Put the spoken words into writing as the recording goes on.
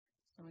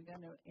I'm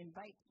going to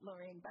invite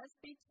Lorraine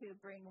Busby to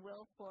bring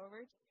Wil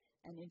forward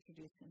and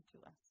introduce him to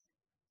us.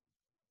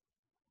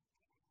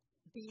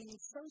 The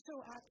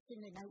Social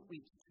Action and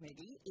Outreach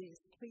Committee is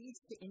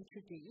pleased to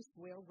introduce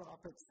Wil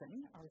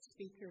Robertson, our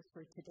speaker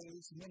for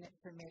today's Minute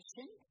for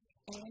Mission,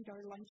 and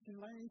our Lunch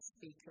and Learn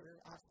speaker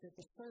after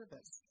the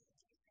service.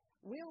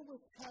 Wil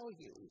will tell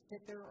you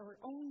that there are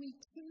only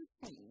two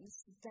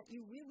things that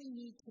you really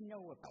need to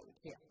know about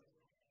him.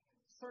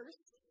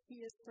 First,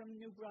 he is from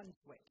New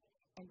Brunswick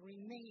and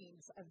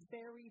remains a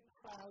very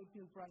proud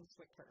New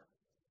Brunswicker.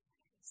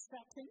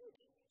 Second,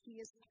 he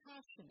is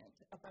passionate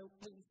about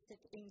basic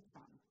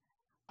income.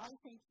 I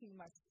think he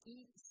must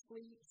eat,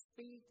 sleep,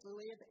 speak,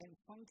 live, and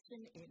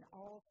function in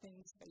all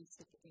things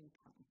basic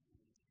income.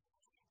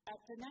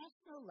 At the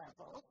national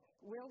level,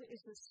 Wil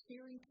is a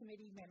steering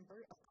committee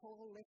member of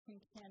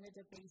Coalition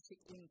Canada Basic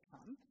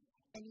Income,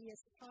 and he has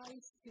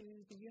ties to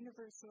the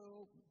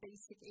Universal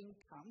Basic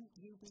Income,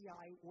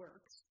 UBI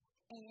Works,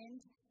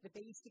 and the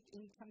Basic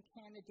Income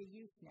Canada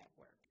Youth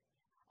Network.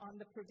 On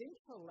the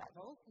provincial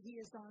level, he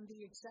is on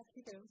the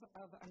executive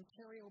of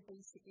Ontario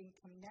Basic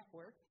Income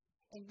Network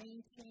and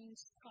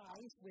maintains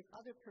ties with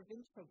other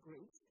provincial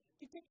groups,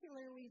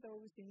 particularly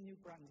those in New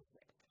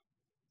Brunswick.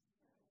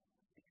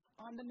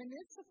 On the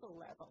municipal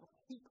level,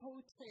 he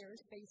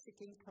co-chairs Basic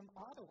Income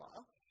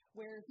Ottawa,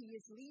 where he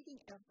is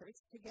leading efforts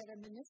to get a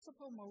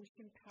municipal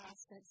motion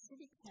passed at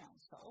City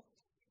Council,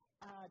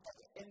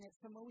 and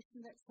it's a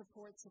motion that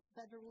supports a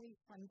federally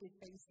funded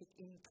basic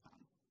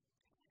income.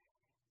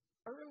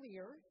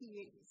 Earlier,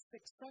 he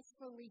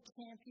successfully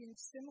championed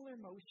similar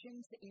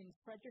motions in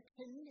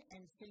Fredericton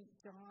and St.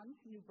 John,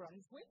 New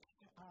Brunswick,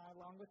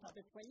 along with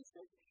other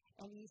places,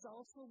 and he's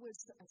also was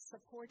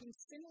supporting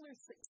similar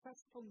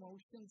successful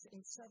motions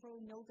in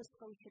several Nova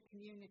Scotia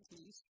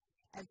communities,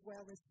 as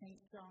well as St.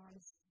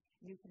 John's,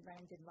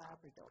 Newfoundland, and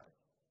Labrador.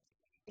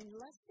 In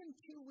less than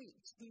 2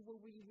 weeks, he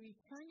will be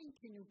returning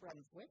to New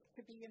Brunswick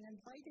to be an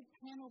invited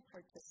panel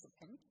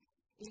participant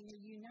in a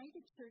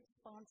United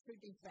Church-sponsored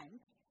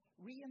event,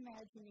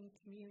 Reimagining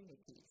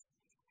Communities.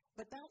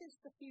 But that is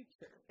the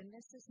future, and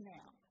this is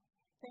now.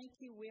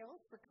 Thank you, Wil,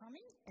 for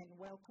coming, and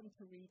welcome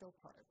to Rideau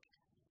Park.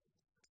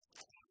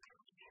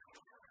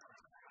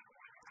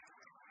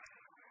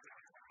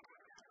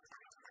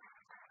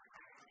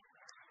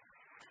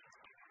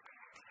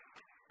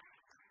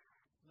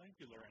 Thank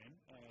you, Lorraine.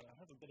 I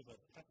have a bit of a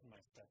pep in my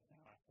step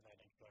now after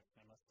that introduction,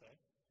 I must say.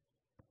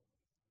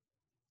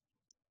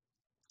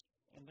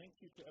 And thank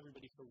you to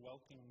everybody for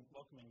welcoming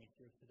me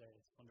here today.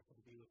 It's wonderful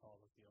to be with all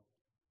of you.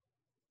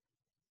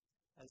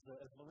 As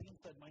Lorraine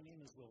said, my name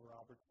is Wil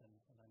Robertson,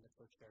 and I'm the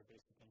co-chair of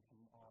Basic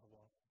Income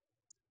Ottawa.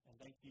 And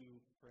thank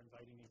you for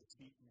inviting me to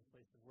speak in your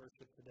place of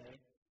worship today.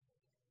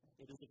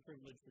 It is a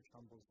privilege which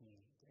humbles me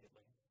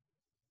greatly.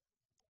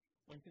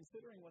 When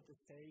considering what to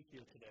say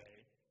here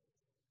today,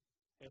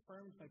 I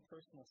affirmed my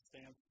personal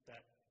stance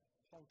that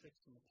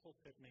politics and the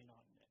pulpit may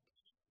not mix.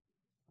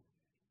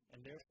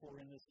 And therefore,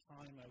 in this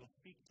time, I will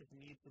speak to the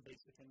need for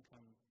basic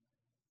income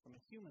from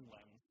a human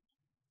lens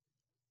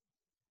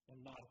and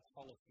not a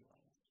policy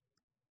lens.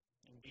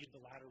 Indeed,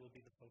 the latter will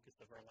be the focus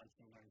of our Lunch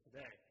and Learn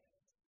today.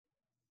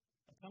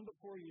 I come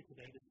before you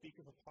today to speak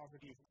of the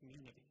poverty of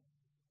community,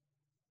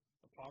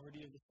 the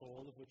poverty of the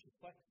soul of which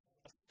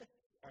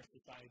afflicts our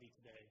society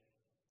today,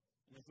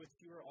 and of which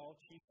you are all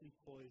chiefly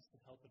poised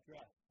to help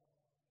address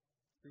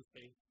through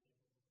faith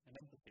and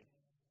empathy.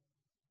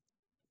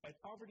 By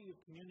poverty of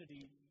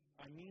community,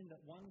 I mean that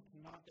one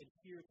cannot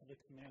adhere to the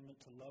commandment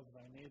to love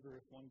thy neighbor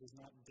if one does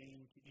not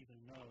deign to even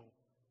know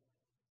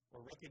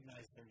or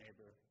recognize their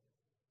neighbor,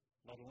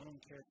 let alone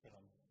care for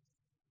them.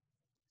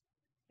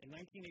 In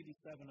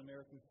 1987,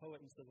 American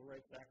poet and civil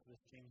rights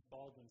activist James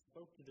Baldwin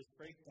spoke to this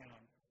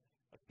breakdown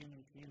of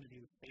human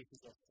community which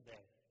faces us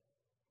today.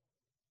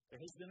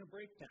 There has been a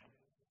breakdown,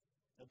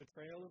 a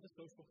betrayal of the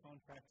social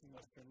contract in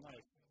Western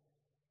life.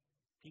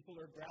 People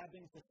are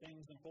grabbing for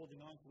things and holding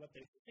on to what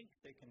they think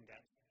they can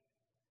get,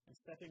 and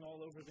stepping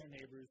all over their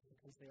neighbors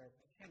because they are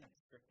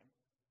panic-stricken.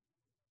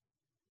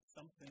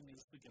 Something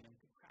is beginning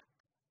to crack.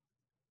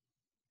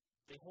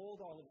 They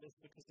hold all of this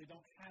because they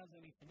don't have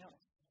anything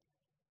else,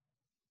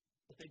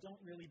 but they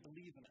don't really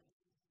believe in it,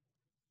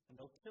 and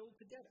they'll kill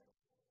to get it.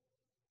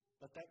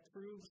 But that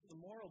proves the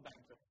moral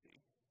bankruptcy,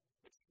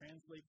 which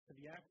translates to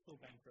the actual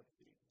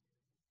bankruptcy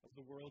of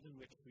the world in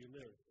which we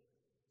live.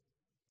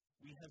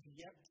 We have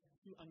yet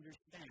to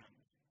understand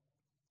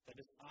that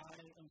if I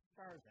am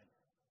starving,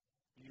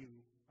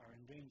 you are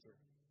in danger.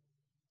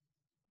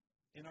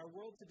 In our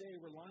world today,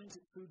 where lines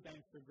at food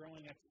banks are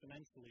growing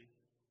exponentially,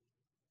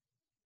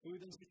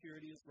 food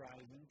insecurity is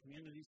rising,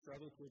 communities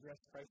struggle to address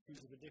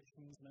crises of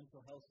addictions,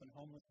 mental health, and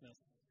homelessness,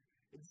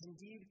 it is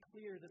indeed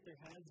clear that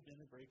there has been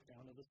a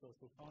breakdown of the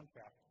social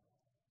contract.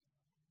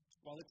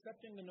 While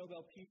accepting the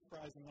Nobel Peace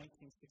Prize in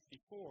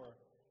 1964,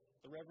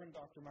 the Reverend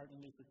Dr. Martin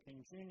Luther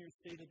King Jr.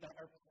 stated that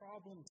our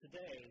problem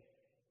today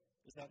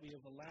is that we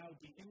have allowed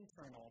the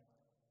internal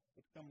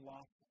to become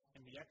lost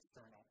in the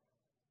external.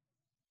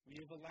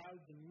 We have allowed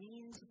the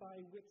means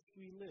by which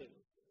we live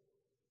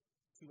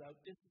to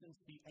outdistance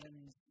the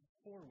ends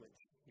for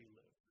which we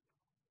live.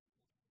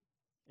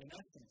 In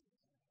essence,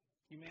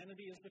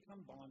 humanity has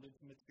become bonded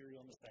to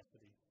material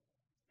necessity,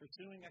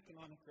 pursuing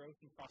economic growth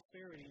and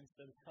prosperity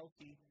instead of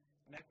healthy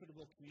and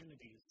equitable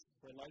communities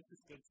where life is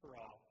good for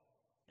all,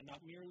 and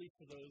not merely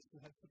for those who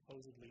have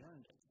supposedly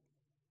earned it.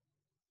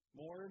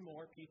 More and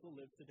more people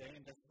live today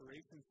in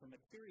desperation for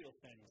material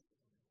things,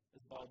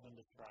 as Baldwin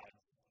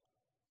describes,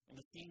 in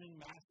the seeming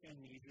mass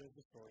amnesia of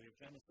the story of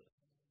Genesis.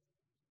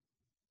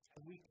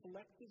 Have we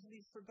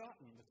collectively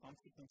forgotten the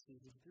consequences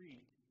of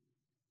greed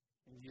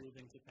and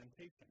yielding to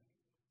temptation?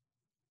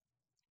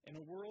 In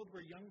a world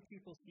where young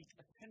people seek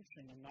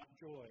attention and not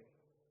joy,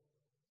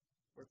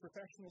 where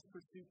professionals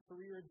pursue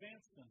career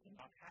advancement and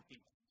not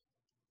happiness,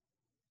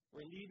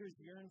 where leaders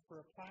yearn for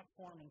a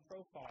platform and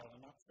profile and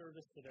not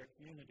service to their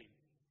community,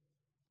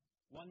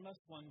 one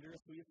must wonder if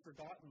we have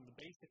forgotten the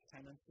basic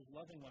tenets of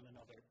loving one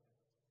another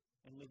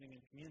and living in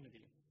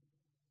community.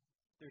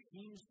 There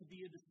seems to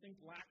be a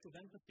distinct lack of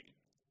empathy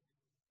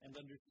and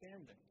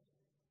understanding.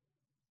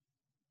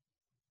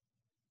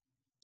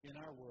 In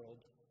our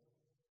world,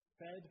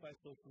 fed by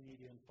social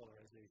media and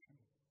polarization,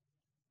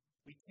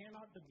 we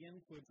cannot begin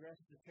to address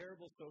the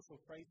terrible social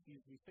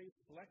crises we face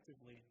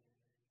collectively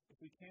if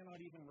we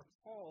cannot even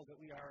recall that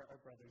we are our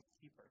brother's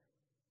keeper.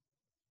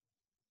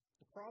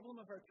 The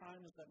problem of our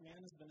time is that man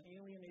has been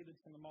alienated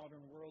from the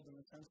modern world in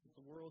the sense that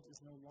the world is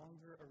no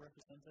longer a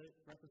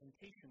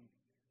representation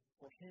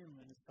for him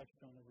and his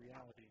touchstone of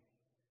reality.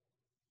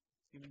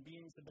 Human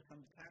beings have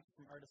become detached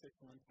from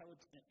artificial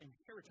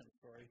inheritance.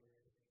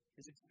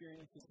 His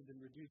experiences have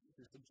been reduced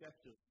to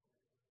subjective,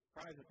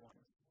 private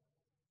ones.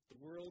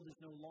 The world is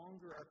no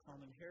longer our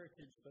common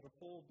heritage, but a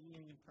whole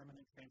being in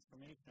permanent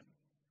transformation.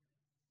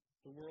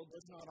 The world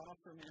does not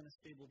offer man a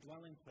stable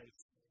dwelling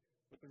place,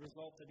 with the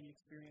result that he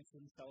experiences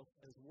himself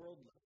as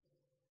worldless.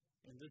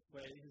 In this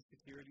way, his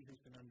security has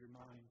been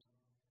undermined,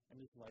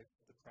 and his life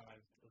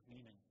deprived of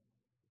meaning.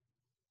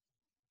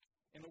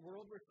 In a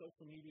world where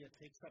social media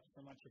takes up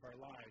so much of our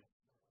lives,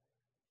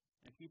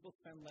 and people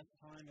spend less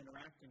time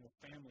interacting with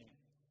family,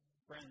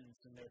 friends,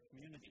 and their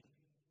community,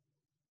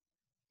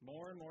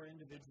 more and more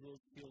individuals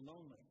feel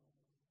lonely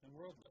and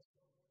worldless.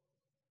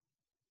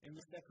 In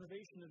this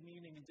deprivation of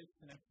meaning and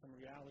disconnect from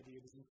reality,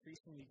 it is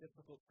increasingly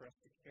difficult for us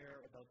to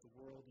care about the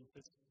world and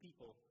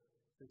people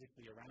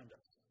physically around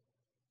us.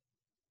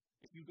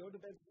 If you go to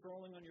bed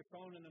scrolling on your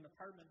phone in an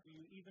apartment, do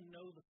you even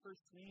know the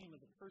first name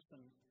of the person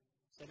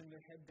setting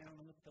their head down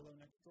on the pillow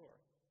next door?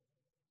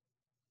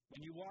 When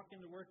you walk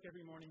into work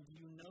every morning, do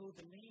you know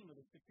the name of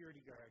the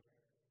security guard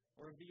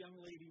or of the young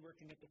lady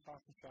working at the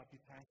coffee shop you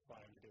pass by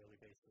on a daily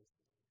basis?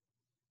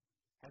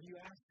 Have you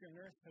asked your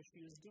nurse how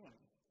she is doing?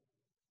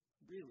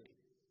 Really?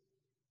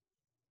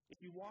 If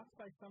you walk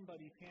by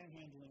somebody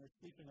panhandling or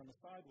sleeping on the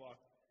sidewalk,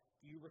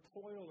 do you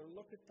recoil or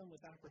look at them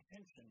with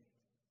apprehension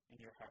in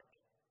your heart?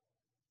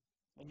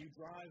 When you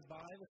drive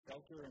by the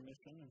shelter or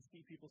mission and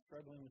see people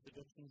struggling with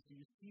addictions, do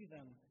you see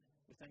them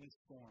with any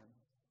scorn?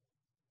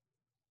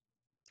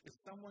 If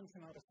someone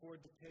cannot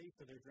afford to pay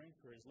for their drink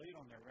or is late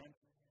on their rent,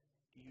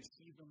 do you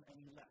see them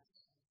any less?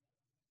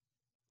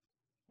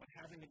 When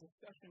having a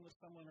discussion with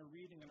someone or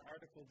reading an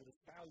article that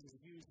espouses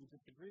views you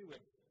disagree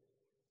with,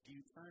 do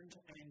you turn to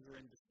anger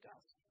and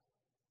disgust?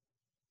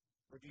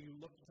 Or do you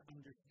look to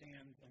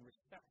understand and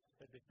respect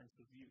the difference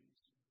of views?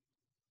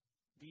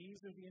 These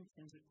are the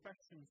intrinsic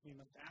questions we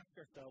must ask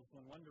ourselves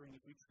when wondering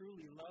if we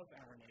truly love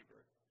our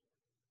neighbor,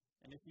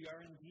 and if we are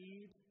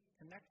indeed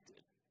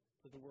connected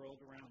to the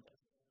world around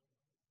us.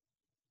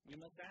 We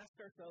must ask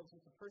ourselves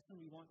if the person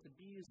we want to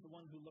be is the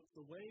one who looks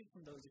away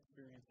from those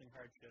experiencing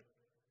hardship,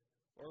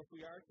 or if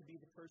we are to be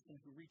the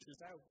person who reaches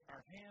out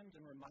our hand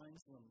and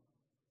reminds them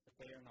that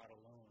they are not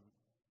alone.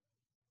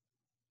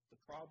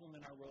 The problem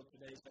in our world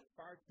today is that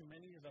far too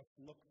many of us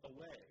look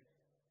away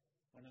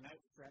when an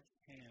outstretched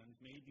hand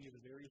may be the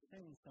very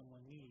thing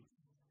someone needs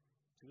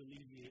to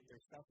alleviate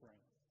their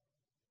suffering.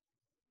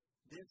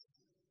 This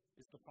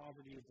is the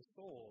poverty of the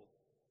soul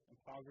and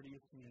poverty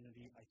of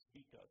community I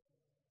speak of.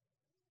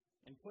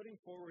 In putting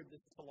forward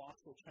this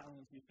colossal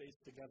challenge we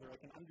face together, I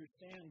can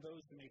understand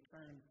those who may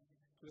turn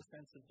to a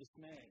sense of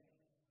dismay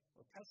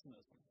or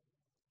pessimism.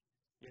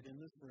 Yet in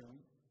this room,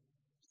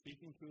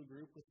 speaking to a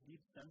group with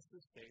deep sense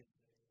of faith,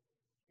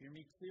 hear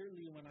me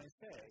clearly when I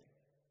say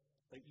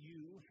that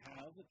you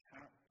have a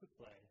part to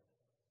play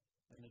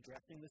in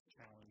addressing this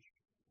challenge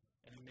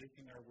and in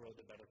making our world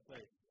a better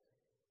place.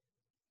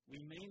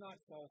 We may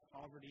not solve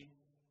poverty,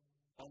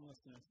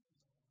 homelessness,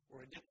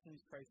 or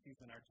addictions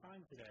crises in our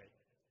time today,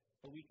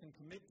 but we can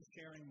commit to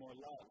sharing more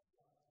love,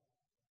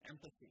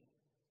 empathy,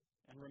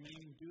 and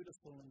remaining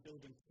dutiful in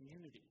building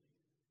community,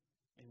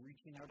 and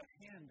reaching out a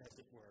hand, as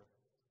it were,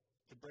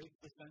 to break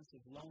the sense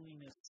of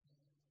loneliness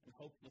and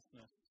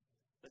hopelessness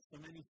that so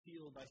many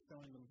feel by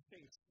showing them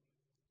faith,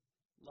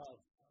 love,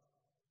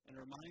 and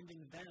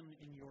reminding them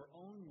in your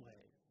own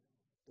way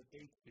that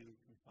they too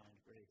can find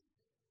grace.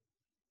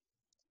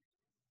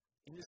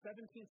 In the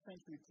 17th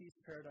century peace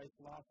paradise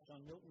lost, John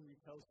Milton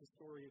retells the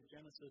story of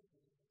Genesis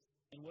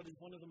in what is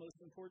one of the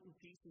most important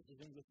pieces of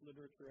English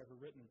literature ever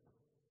written.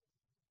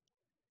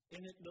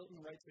 In it, Milton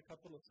writes a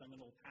couple of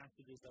seminal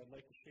passages I'd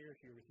like to share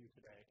here with you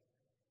today.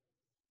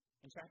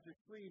 In chapter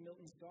 3,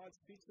 Milton's God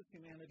speaks of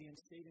humanity in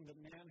stating that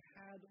man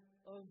had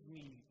of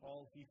me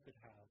all he could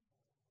have.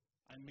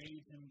 I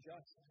made him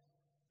just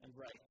and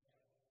right,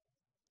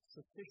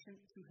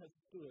 sufficient to have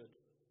stood,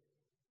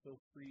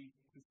 though free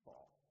to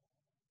fall.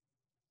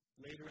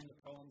 Later in the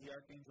poem, the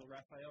Archangel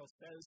Raphael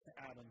says to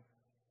Adam,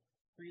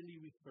 freely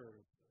we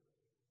serve,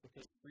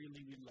 because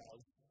freely we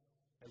love,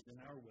 as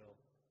in our will.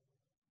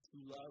 To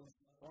love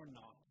or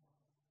not,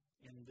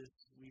 in this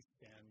we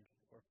stand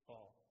or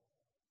fall.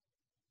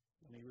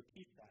 Let me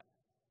repeat that.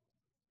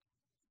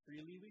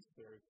 Freely we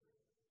serve,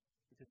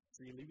 because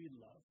freely we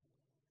love,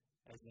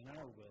 as in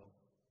our will.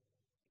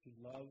 To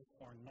love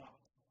or not,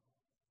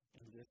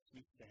 in this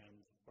we stand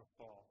or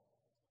fall.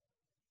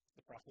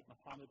 The Prophet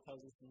Muhammad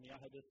tells us in the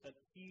Ahadith that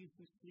he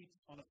who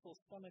sleeps on a full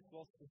stomach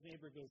whilst his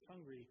neighbor goes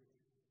hungry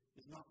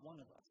is not one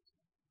of us.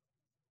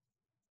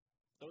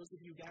 Those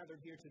of you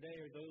gathered here today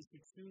are those who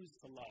choose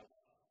to love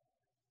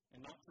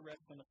and not to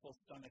rest on a full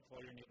stomach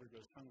while your neighbor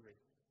goes hungry.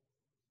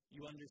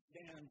 You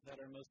understand that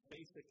our most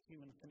basic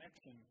human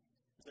connection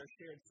is our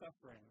shared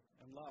suffering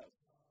and love,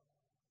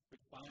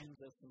 which binds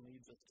us and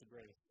leads us to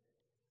grace.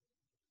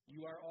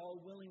 You are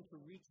all willing to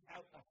reach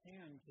out a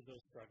hand to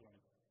those struggling,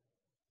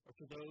 or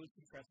to those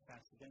who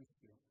trespass against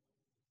you.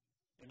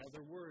 In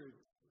other words,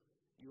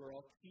 you are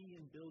all key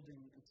in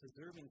building and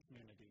preserving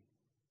community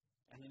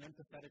and an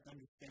empathetic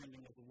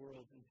understanding of the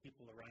world and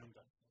people around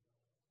us.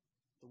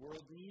 The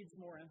world needs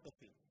more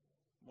empathy,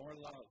 more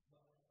love,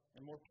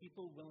 and more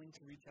people willing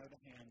to reach out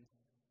a hand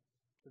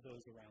to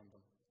those around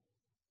them.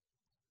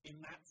 In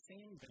that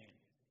same vein,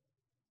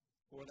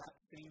 for that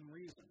same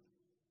reason,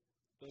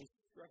 those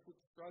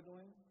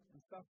struggling and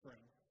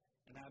suffering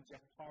in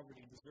abject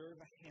poverty deserve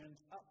a hand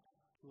up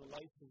to a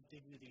life of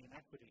dignity and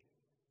equity,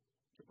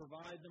 to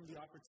provide them the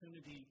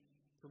opportunity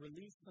to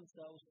release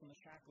themselves from the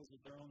shackles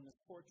of their own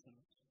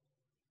misfortunes.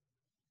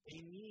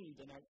 They need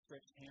an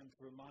outstretched hand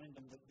to remind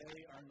them that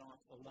they are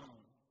not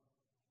alone,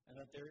 and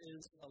that there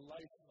is a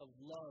life of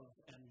love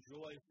and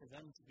joy for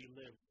them to be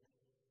lived,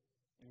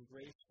 and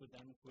grace for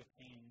them to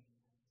attain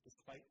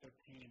despite their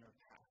pain or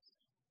past.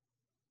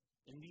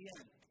 In the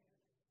end,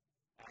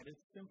 at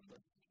its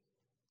simplest,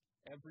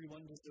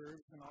 everyone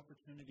deserves an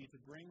opportunity to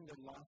bring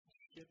their lost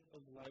ship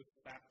of life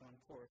back on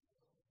course,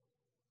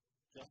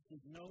 just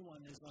as no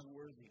one is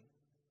unworthy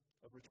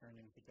of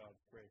returning to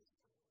God's grace.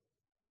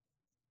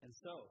 And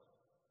so,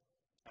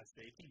 I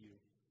say to you,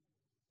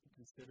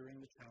 considering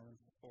the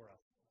challenge before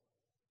us,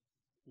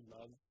 to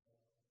love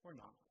or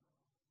not,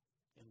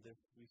 in this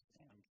we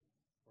stand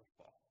or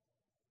fall.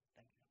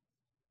 Thank you.